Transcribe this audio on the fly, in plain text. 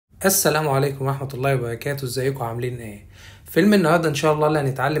السلام عليكم ورحمة الله وبركاته. ازيكم عاملين ايه؟ فيلم النهاردة ان شاء الله اللي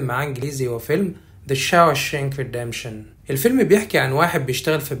هنتعلم معاه انجليزي هو فيلم The Shawshank Redemption. الفيلم بيحكي عن واحد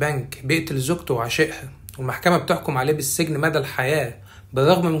بيشتغل في بنك بيقتل زوجته وعشقها، والمحكمة بتحكم عليه بالسجن مدى الحياة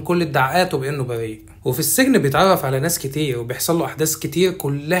بالرغم من كل ادعاءاته بانه بريء. وفي السجن بيتعرف على ناس كتير وبيحصل له احداث كتير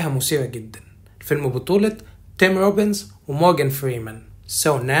كلها مثيرة جدا. الفيلم بطولة تيم روبنز ومورغان فريمان.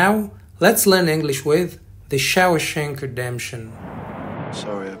 So now let's learn English with The Shawshank Redemption.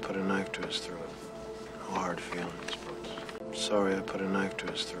 Sorry I put a knife to his throat. No hard feelings, but sorry I put a knife to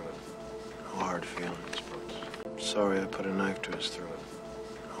his throat. No hard feelings, but sorry I put a knife to his throat.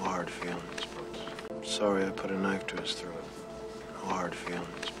 No hard feelings, but sorry I put a knife to his throat. No hard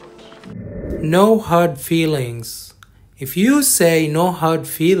feelings, but No hard feelings. If you say no hard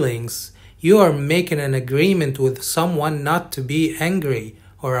feelings, you are making an agreement with someone not to be angry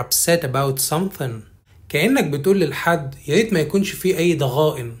or upset about something. كأنك بتقول للحد يا ريت ما يكونش فيه أي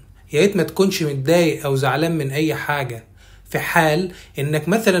ضغائن، يا ريت ما تكونش متضايق أو زعلان من أي حاجة، في حال إنك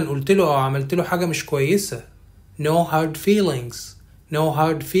مثلا قلت له أو عملت له حاجة مش كويسة. No hard feelings. No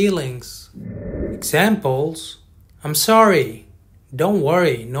hard feelings. Examples: I'm sorry. Don't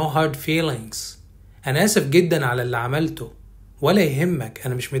worry. No hard feelings. أنا آسف جدا على اللي عملته. ولا يهمك،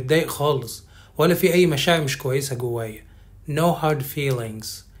 أنا مش متضايق خالص، ولا في أي مشاعر مش كويسة جوايا. No hard feelings.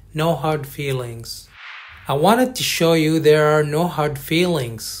 No hard feelings. I wanted to show you there are no hard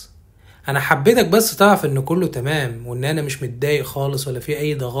feelings. أنا حبيتك بس تعرف إن كله تمام، وإن أنا مش متضايق خالص ولا في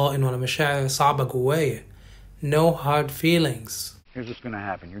أي ضغائن ولا مشاعر صعبة جوايا. No hard feelings. Here's what's going to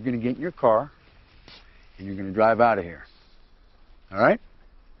happen. You're going to get in your car, and you're going to drive out of here. All right?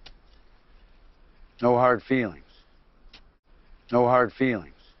 No hard feelings. No hard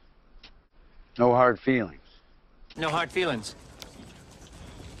feelings. No hard feelings. No hard feelings.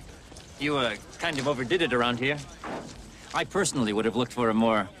 You, kind of overdid it around here. I personally would have looked for a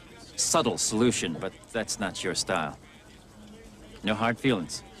more subtle solution, but that's not your style. No hard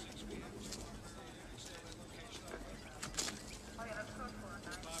feelings.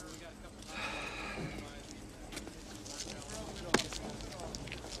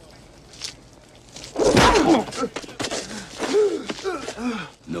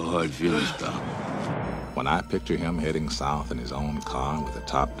 No hard feelings, pal. When I picture him heading south in his own car with the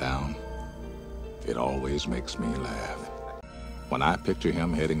top down, it always makes me laugh. When I picture him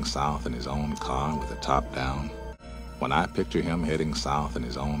heading south in his own car with the top down, when I picture him heading south in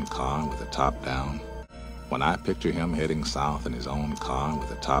his own car with the top down, when I picture him heading south in his own car with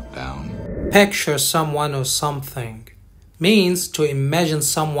the top down. Picture someone or something means to imagine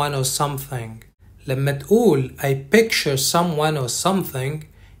someone or something. لما تقول I picture someone or something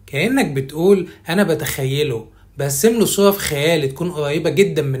كأنك بتقول أنا بتخيله، برسم له صورة في خيالي تكون قريبة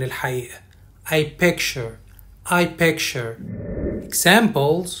جدا من الحقيقة. I picture. I picture.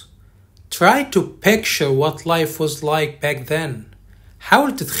 Examples: Try to picture what life was like back then.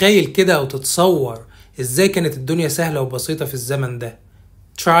 حاول تتخيل كده أو تتصور إزاي كانت الدنيا سهلة وبسيطة في الزمن ده.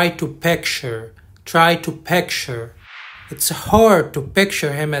 Try to picture. Try to picture. It's hard to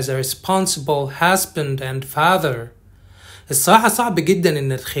picture him as a responsible husband and father. الصراحة صعب جدا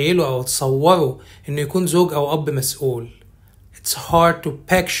إن تخيله أو تصوره إنه يكون زوج أو أب مسؤول. It's hard to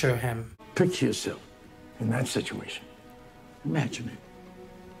picture him. Picture yourself in that situation. Imagine it.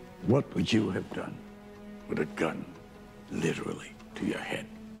 What would you have done with a gun literally to your head?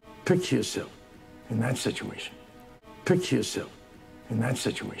 Picture yourself in that situation. Picture yourself in that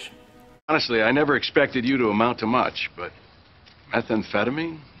situation. Honestly, I never expected you to amount to much, but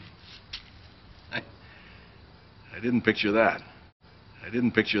methamphetamine? I didn't picture that. I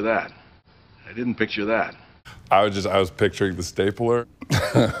didn't picture that. I didn't picture that. I was picturing the stapler,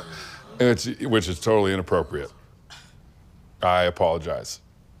 which is totally inappropriate. I apologize.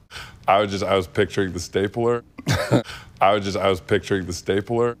 I was picturing the stapler. I was picturing the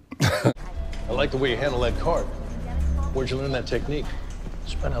stapler. I like the way you handle that card. Where'd you learn that technique?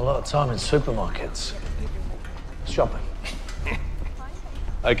 Spent a lot of time in supermarkets. Shopping.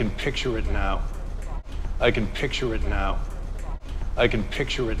 I can picture it now. I can picture it now. I can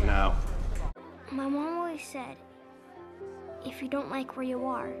picture it now. My mom always said, if you don't like where you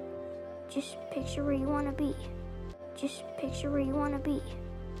are, just picture where you want to be. Just picture where you want to be.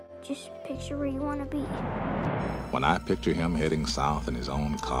 Just picture where you want to be. When I picture him heading south in his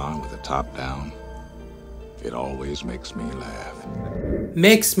own car with the top down, it always makes me laugh.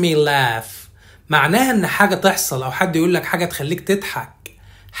 Makes me laugh معناها إن حاجة تحصل أو حد يقول لك حاجة تخليك تضحك،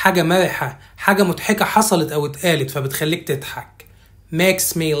 حاجة مرحة، حاجة مضحكة حصلت أو اتقالت فبتخليك تضحك.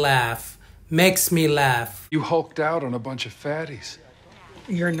 Makes me laugh. Makes me laugh. You hulked out on a bunch of fatties.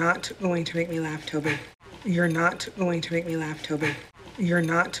 You're not going to make me laugh, Toby. You're not going to make me laugh, Toby. You're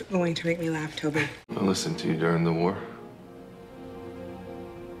not going to make me laugh, Toby. I listened to you during the war.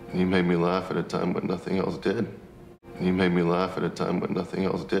 And you made me laugh at a time when nothing else did. And you made me laugh at a time when nothing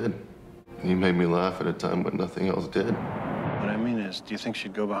else did. And you made me laugh at a time when nothing else did. What I mean is, do you think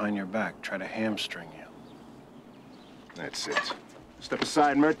she'd go behind your back, try to hamstring you? That's it. Step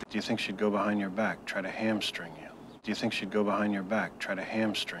aside, Mert. Do you think she'd go behind your back, try to hamstring you? Do you think she'd go behind your back, try to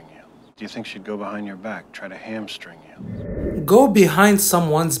hamstring you? Do you think she'd go behind your back, try to hamstring you? Go behind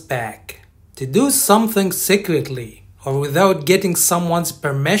someone's back. To do something secretly or without getting someone's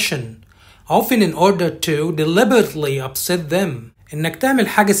permission, often in order to deliberately upset them. إنك تعمل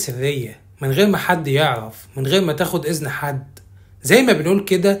حاجة سرية من غير ما حد يعرف، من غير ما تاخد إذن حد. زي ما بنقول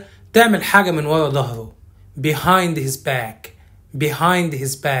كده، تعمل حاجة من ورا ظهره. Behind his back. Behind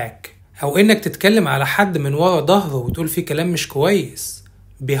his back. أو إنك تتكلم على حد من ورا ظهره وتقول فيه كلام مش كويس.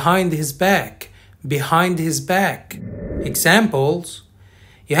 Behind his back. Behind his back. Examples.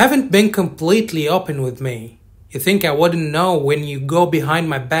 You haven't been completely open with me. You think I wouldn't know when you go behind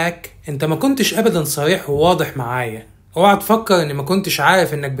my back? انت ما كنتش ابدا صريح وواضح معايا. اوعى تفكر اني ما كنتش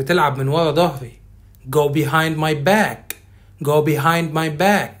عارف انك بتلعب من ورا ظهري. Go behind my back. Go behind my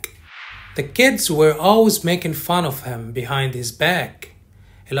back. The kids were always making fun of him behind his back.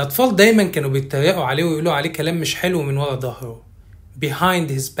 الأطفال دايما كانوا بيتريقوا عليه ويقولوا عليه كلام مش حلو من ورا ظهره. Behind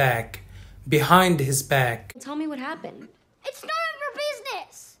his back. Behind his back. Tell me what happened. It's none of your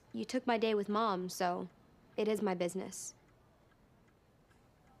business! You took my day with Mom, so it is my business.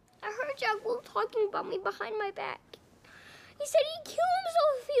 I heard Jack Wolf talking about me behind my back. He said he'd kill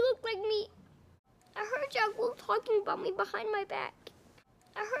himself if he looked like me. I heard Jack Wolf talking about me behind my back.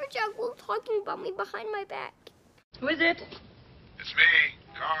 I heard Jack Wolf talking about me behind my back. Who is it? It's me,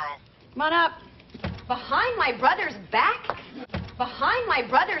 Carl. Come on up. Behind my brother's back? Behind my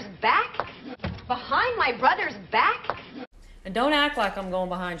brother's back? Behind my brother's back? And don't act like I'm going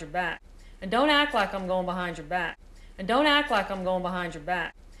behind your back. And don't act like I'm going behind your back. And don't act like I'm going behind your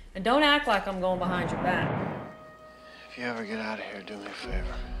back. And don't act like I'm going behind your back. If you ever get out of here, do me a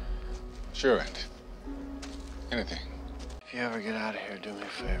favor. Sure, Aunt. Anything. If you ever get out of here, do me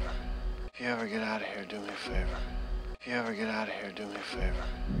a favor. If you ever get out of here, do me a favor. If you ever get out of here, do me a favor.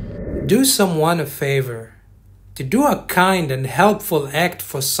 Do someone a favor. To do a kind and helpful act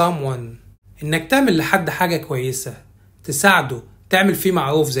for someone. إنك تعمل لحد حاجة كويسة. تساعده. تعمل فيه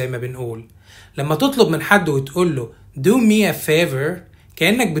معروف زي ما بنقول. لما تطلب من حد وتقول له do me a favor،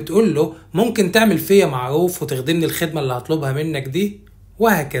 كأنك بتقول له ممكن تعمل فيا معروف وتخدمني الخدمة اللي هطلبها منك دي،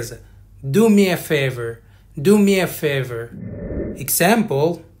 وهكذا. Do me a favor. Do me a favor.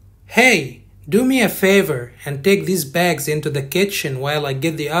 Example. Hey, do me a favor and take these bags into the kitchen while I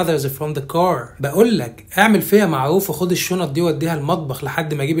get the others from the car. بقولك اعمل فيها معروف وخد الشنط دي وديها المطبخ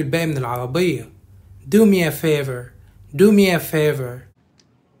لحد ما اجيب الباقي من العربية. Do me a favor. Do me a favor.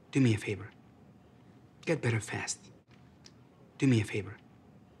 Do me a favor. Get better fast. Do me a favor.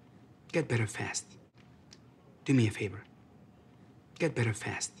 Get better fast. Do me a favor. Get better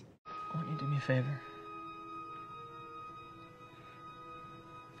fast. I want you to do me a favor.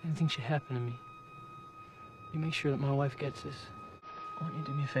 If anything should happen to me, you make sure that my wife gets this. I want you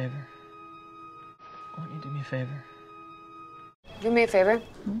to do me a favor. I want you to do me a favor. Do me a favor.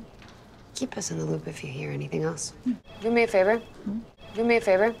 Keep us in the loop if you hear anything else. Do me a favor. Do me a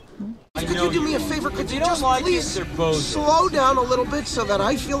favor. Could you do me a favor? Could you just please slow down a little bit so that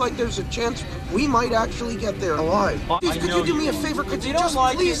I feel like there's a chance we might actually get there alive? Please, could you do me a favor? Could you just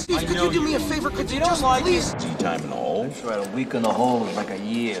please? Could you do me a favor? Could you just please? Tea time in the hole? That's right. A week in the hole is like a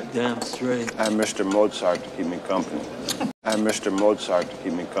year. Damn straight. I'm Mr. Mozart to keep me company. I'm Mr. Mozart to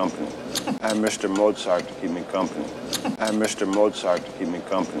keep me company. I'm Mr. Mozart to keep me company. I'm Mr. Mozart to keep me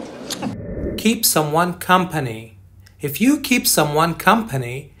company. Keep someone company. If you keep someone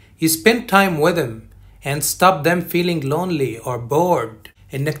company, you spend time with them and stop them feeling lonely or bored.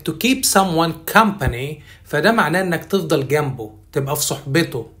 إنك to keep someone company فده معناه إنك تفضل جنبه، تبقى في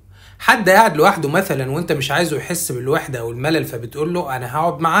صحبته. حد قاعد لوحده مثلا وإنت مش عايزه يحس بالوحدة أو الملل، فبتقول له أنا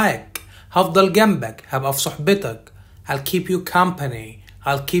هقعد معاك، هفضل جنبك، هبقى في صحبتك. I'll keep you company.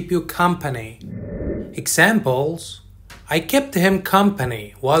 I'll keep you company. Examples. I kept him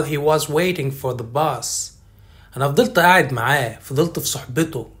company while he was waiting for the bus. أنا فضلت قاعد معاه، فضلت في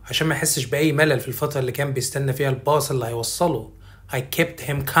صحبته عشان ما يحسش بأي ملل في الفترة اللي كان بيستنى فيها الباص اللي هيوصله. I kept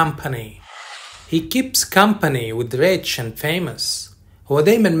him company. He keeps company with rich and famous. هو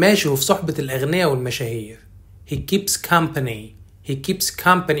دايما ماشي وفي صحبة الأغنياء والمشاهير. He keeps company. He keeps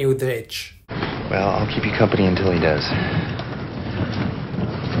company with rich. Well, I'll keep you company until he does.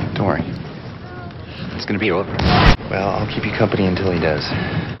 Don't worry. It's gonna be over. Well, I'll keep you company until he does.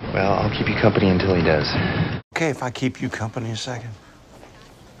 Well, I'll keep you company until he does. Okay, if I keep you company a second.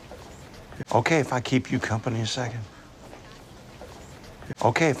 Okay if I keep you company a second?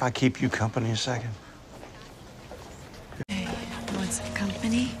 Okay if I keep you company a second? Hey, want some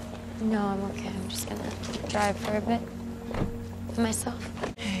company? No, I'm okay. I'm just gonna drive for a bit. To myself.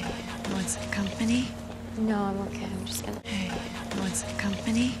 Hey, want some company? No, I'm okay. I'm just gonna... Hey, want some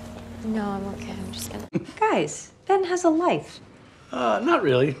company? No, I'm okay. I'm just gonna... Guys, Ben has a life. Not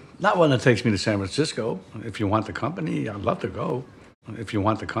really. Not one that takes me to San Francisco. If you want the company, I'd love to go. If you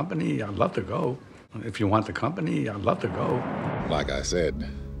want the company, I'd love to go. If you want the company, I'd love to go. Like I said,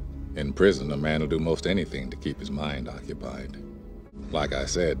 in prison, a man will do most anything to keep his mind occupied. Like I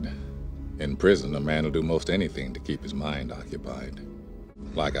said, in prison, a man will do most anything to keep his mind occupied.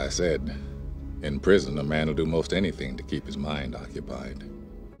 Like I said, in prison, a man will do most anything to keep his mind occupied.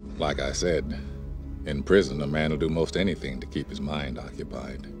 Like I said, in prison, a man will do most anything to keep his mind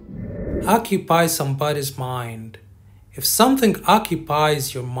occupied. Occupy somebody's mind. If something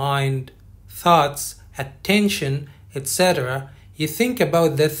occupies your mind, thoughts, attention, etc., you think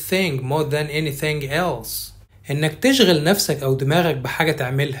about that thing more than anything else. إنك تشغل نفسك أو دماغك بحاجة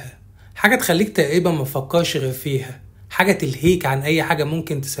تعملها، حاجة تخليك تقريبا مفكرش غير فيها، حاجة تلهيك عن أي حاجة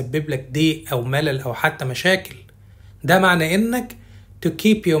ممكن تسبب لك ضيق أو ملل أو حتى مشاكل. ده معنى إنك to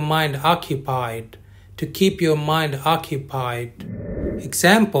keep your mind occupied. To keep your mind occupied.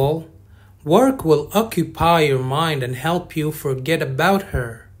 Example, work will occupy your mind and help you forget about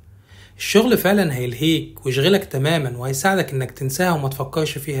her. الشغل فعلا هيلهيك ويشغلك تماما وهيساعدك إنك تنساها وما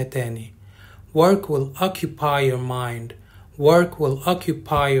تفكرش فيها تاني. Work will occupy your mind. Work will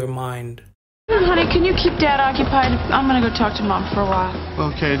occupy your mind. Honey, can you keep Dad occupied? I'm gonna go talk to Mom for a while.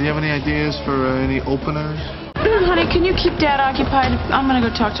 Okay, do you have any ideas for any openers? Honey, can you keep Dad occupied? I'm gonna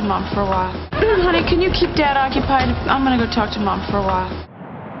go talk to Mom for a while. Honey, can you keep Dad occupied? I'm gonna go talk to Mom for a while.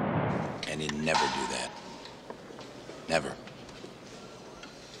 And he'd never do that. Never.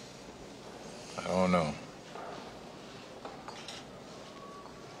 I don't know.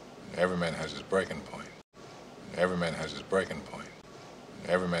 Every man has his breaking point. Every man has his breaking point.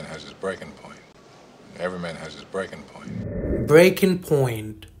 Every man has his breaking point. Every man has his breaking point. Breaking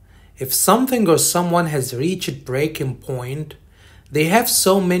point. If something or someone has reached breaking point, they have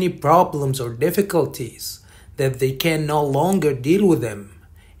so many problems or difficulties that they can no longer deal with them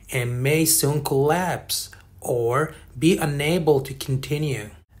and may soon collapse or be unable to continue.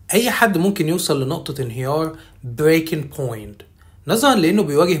 أي حد ممكن يوصل لنقطة انهيار breaking point نظرا لأنه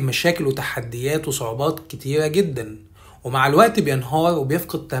بيواجه مشاكل وتحديات وصعوبات كتيرة جدا، ومع الوقت بينهار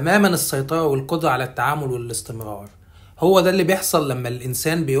وبيفقد تماما السيطرة والقدرة على التعامل والاستمرار. هو ده اللي بيحصل لما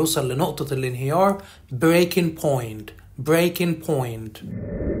الإنسان بيوصل لنقطة الانهيار breaking point. Breaking point.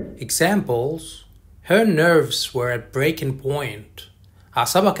 Examples: her nerves were at breaking point.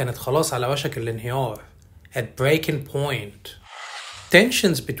 أعصابها كانت خلاص على وشك الانهيار. At breaking point.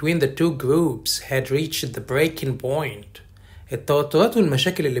 Tensions between the two groups had reached the breaking point. التوترات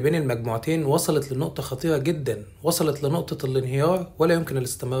والمشاكل اللي بين المجموعتين وصلت لنقطة خطيرة جدا، وصلت لنقطة الانهيار ولا يمكن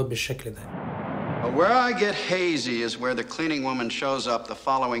الاستمرار بالشكل ده. Where I get hazy is where the cleaning woman shows up the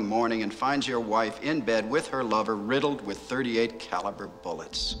following morning and finds your wife in bed with her lover riddled with .38 caliber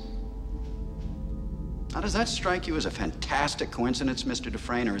bullets. Now, does that strike you as a fantastic coincidence, Mr.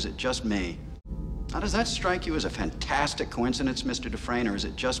 Dufresne, or is it just me? Now, does that strike you as a fantastic coincidence, Mr. Dufresne, or is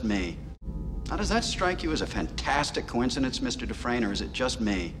it just me? Now, does that strike you as a fantastic coincidence, Mr. Dufresne, or is it just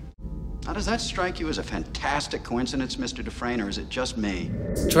me? Now, does that strike you as a fantastic coincidence, Mr. Dufresne, or is it just me?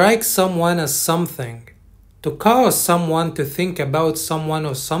 Strike someone as something. To cause someone to think about someone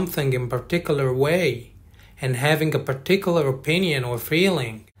or something in particular way and having a particular opinion or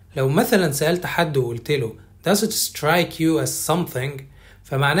feeling. لو مثلا سألت حد وقلت له does it strike you as something،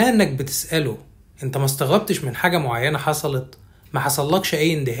 فمعناه انك بتسأله انت ما استغربتش من حاجة معينة حصلت، ما حصلكش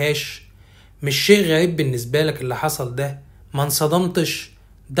اي اندهاش، مش شيء غريب بالنسبة لك اللي حصل ده، ما انصدمتش.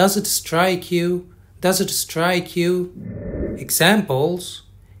 Does it strike you? Does it strike you? Examples: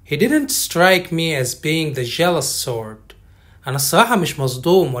 he didn't strike me as being the jealous sort. أنا الصراحة مش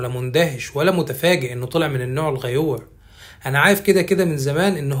مصدوم ولا مندهش ولا متفاجئ إنه طلع من النوع الغيور. أنا عارف كده من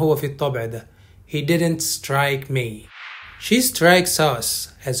زمان إنه هو في الطبع ده. He didn't strike me. She strikes us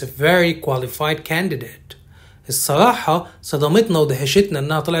as a very qualified candidate. الصراحة صدمتنا ودهشتنا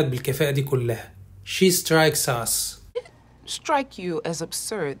إنها طلعت بالكفاءة دي كلها. She strikes us. Strike you as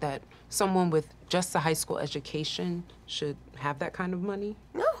absurd that someone with just a high school education should have that kind of money?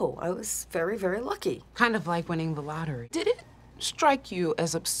 No, I was very, very lucky. Kind of like winning the lottery. Did it strike you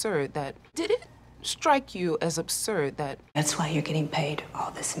as absurd that... Did it strike you as absurd that... That's why you're getting paid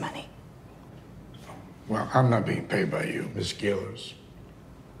all this money. Well, I'm not being paid by you, Miss Gillers.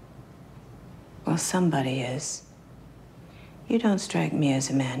 Well, somebody is. You don't strike me as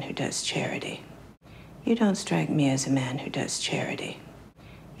a man who does charity. You don't strike me as a man who does charity.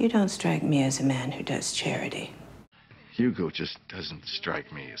 You don't strike me as a man who does charity. Hugo just doesn't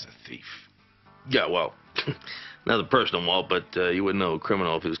strike me as a thief. Yeah, well, another personal wall, but you wouldn't know a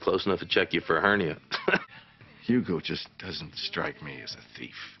criminal if he was close enough to check you for a hernia. Hugo just doesn't strike me as a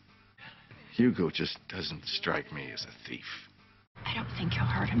thief. Hugo just doesn't strike me as a thief. I don't think he'll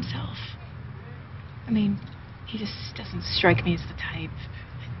hurt himself. I mean, he just doesn't strike me as the type.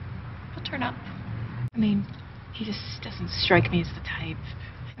 He'll turn up. I mean, he just doesn't strike me as the type.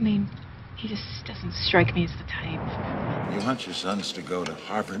 I mean, he just doesn't strike me as the type. You want your sons to go to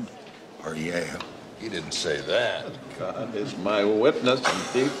Harvard or Yale? He didn't say that. God is my witness, and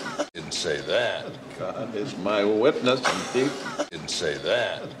he Didn't say that. God is my witness, and he Didn't say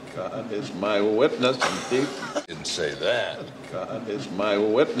that. God is my witness, and he Didn't say that. God is my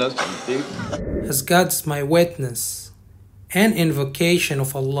witness, and he As God's my witness, an invocation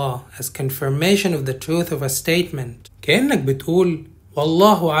of Allah as confirmation of the truth of a statement. كأنك بتقول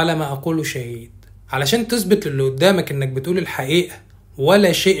والله على ما أقول شهيد، علشان تثبت للي قدامك إنك بتقول الحقيقة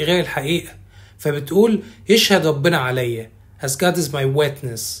ولا شيء غير الحقيقة، فبتقول يشهد ربنا عليا as God is my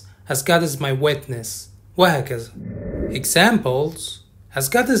witness, as God is my witness، وهكذا. Examples: as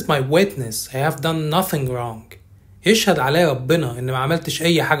God is my witness I have done nothing wrong. يشهد عليا ربنا إن ما عملتش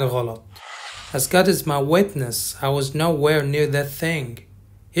أي حاجة غلط. As God is my witness I was nowhere near that thing.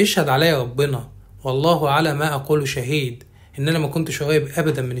 يشهد عليا ربنا والله على ما أقول شهيد إن أنا ما كنتش قريب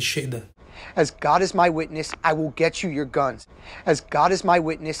أبدا من الشيء ده. As God is my witness, I will get you your guns. As God is my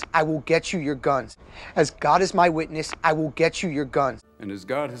witness, I will get you your guns. As God is my witness, I will get you your guns. And as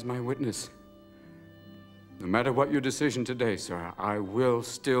God is my witness, no matter what your decision today, sir, I will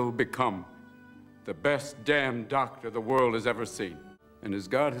still become the best damn doctor the world has ever seen. And as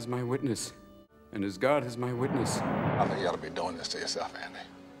God is my witness, and as God is my witness. I think you ought to be doing this to yourself, Andy.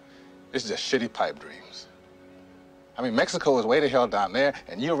 This is just shitty pipe dreams. I mean, Mexico is way the hell down there,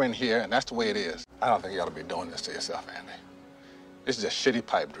 and you're in here, and that's the way it is. I don't think you ought to be doing this to yourself, Andy. This is just shitty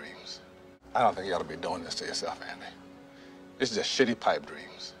pipe dreams. I don't think you ought to be doing this to yourself, Andy. This is just shitty pipe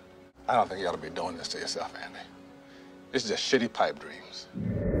dreams. I don't think you ought to be doing this to yourself, Andy. This is just shitty pipe dreams.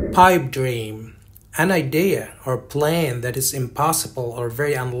 Pipe dream. An idea or plan that is impossible or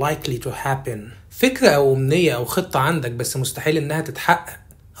very unlikely to happen. فكرة أو أمنية أو خطة عندك بس مستحيل إنها تتحقق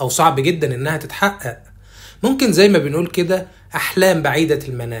أو صعب جدا إنها تتحقق. ممكن زي ما بنقول كده أحلام بعيدة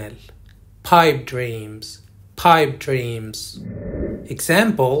المنال. Pipe dreams. Pipe dreams.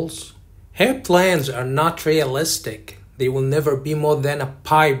 Examples: her plans are not realistic. They will never be more than a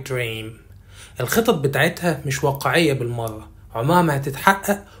pipe dream. الخطط بتاعتها مش واقعية بالمرة. عمرها ما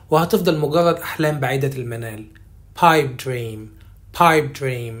هتتحقق وهتفضل مجرد أحلام بعيدة المنال. Pipe dream. Pipe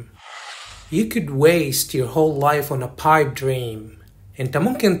dream. You could waste your whole life on a pipe dream. انت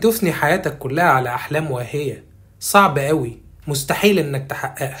ممكن تفني حياتك كلها على أحلام واهية. صعب قوي. مستحيل انك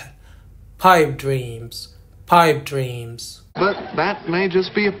تحققها. Pipe dreams. Pipe dreams. But that may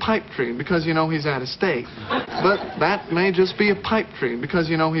just be a pipe dream because you know he's out of state. But that may just be a pipe dream because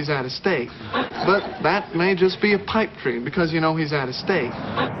you know he's out of state. But that may just be a pipe dream because you know he's out of state.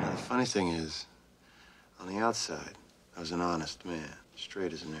 The funny thing is, on the outside, I was an honest man,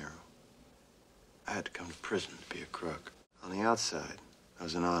 straight as an arrow. I had to come to prison to be a crook. On the outside, I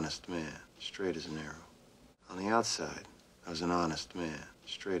was an honest man, straight as an arrow. On the outside, I was an honest man,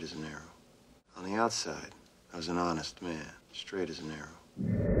 straight as an arrow. On the outside, I was an honest man, straight as an arrow.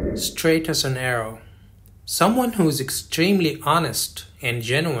 Straight as an arrow. Someone who is extremely honest and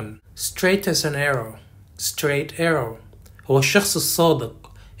genuine. Straight as an arrow. Straight arrow. هو الشخص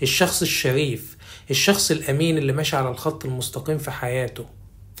الصادق، الشخص الشريف، الشخص الأمين اللي ماشي على الخط المستقيم في حياته،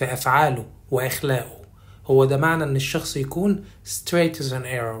 في أفعاله وأخلاقه. هو ده معنى إن الشخص يكون straight as an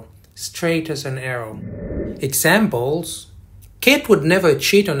arrow. Straight as an arrow. Examples: Kate would never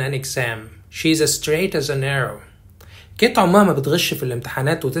cheat on an exam. She's as straight as an arrow. كيت عمرها ما بتغش في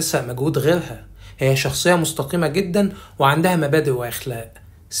الامتحانات وتسرق مجهود غيرها. هي شخصية مستقيمة جدا وعندها مبادئ وأخلاق.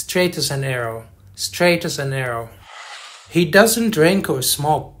 Straight as an arrow. Straight as an arrow. He doesn't drink or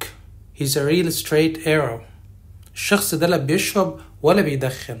smoke. He's a real straight arrow. الشخص ده لا بيشرب ولا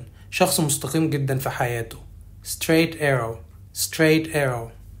بيدخن. شخص مستقيم جدا في حياته. Straight arrow. Straight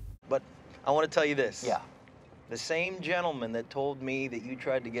arrow. But I want to tell you this. Yeah. The same gentleman that told me that you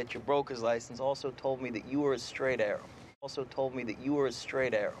tried to get your broker's license also told me that you were a straight arrow. Also told me that you were a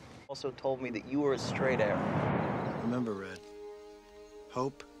straight arrow. Also told me that you were a straight arrow. Remember, Red,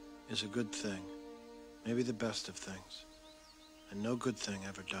 hope is a good thing, maybe the best of things, and no good thing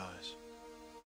ever dies.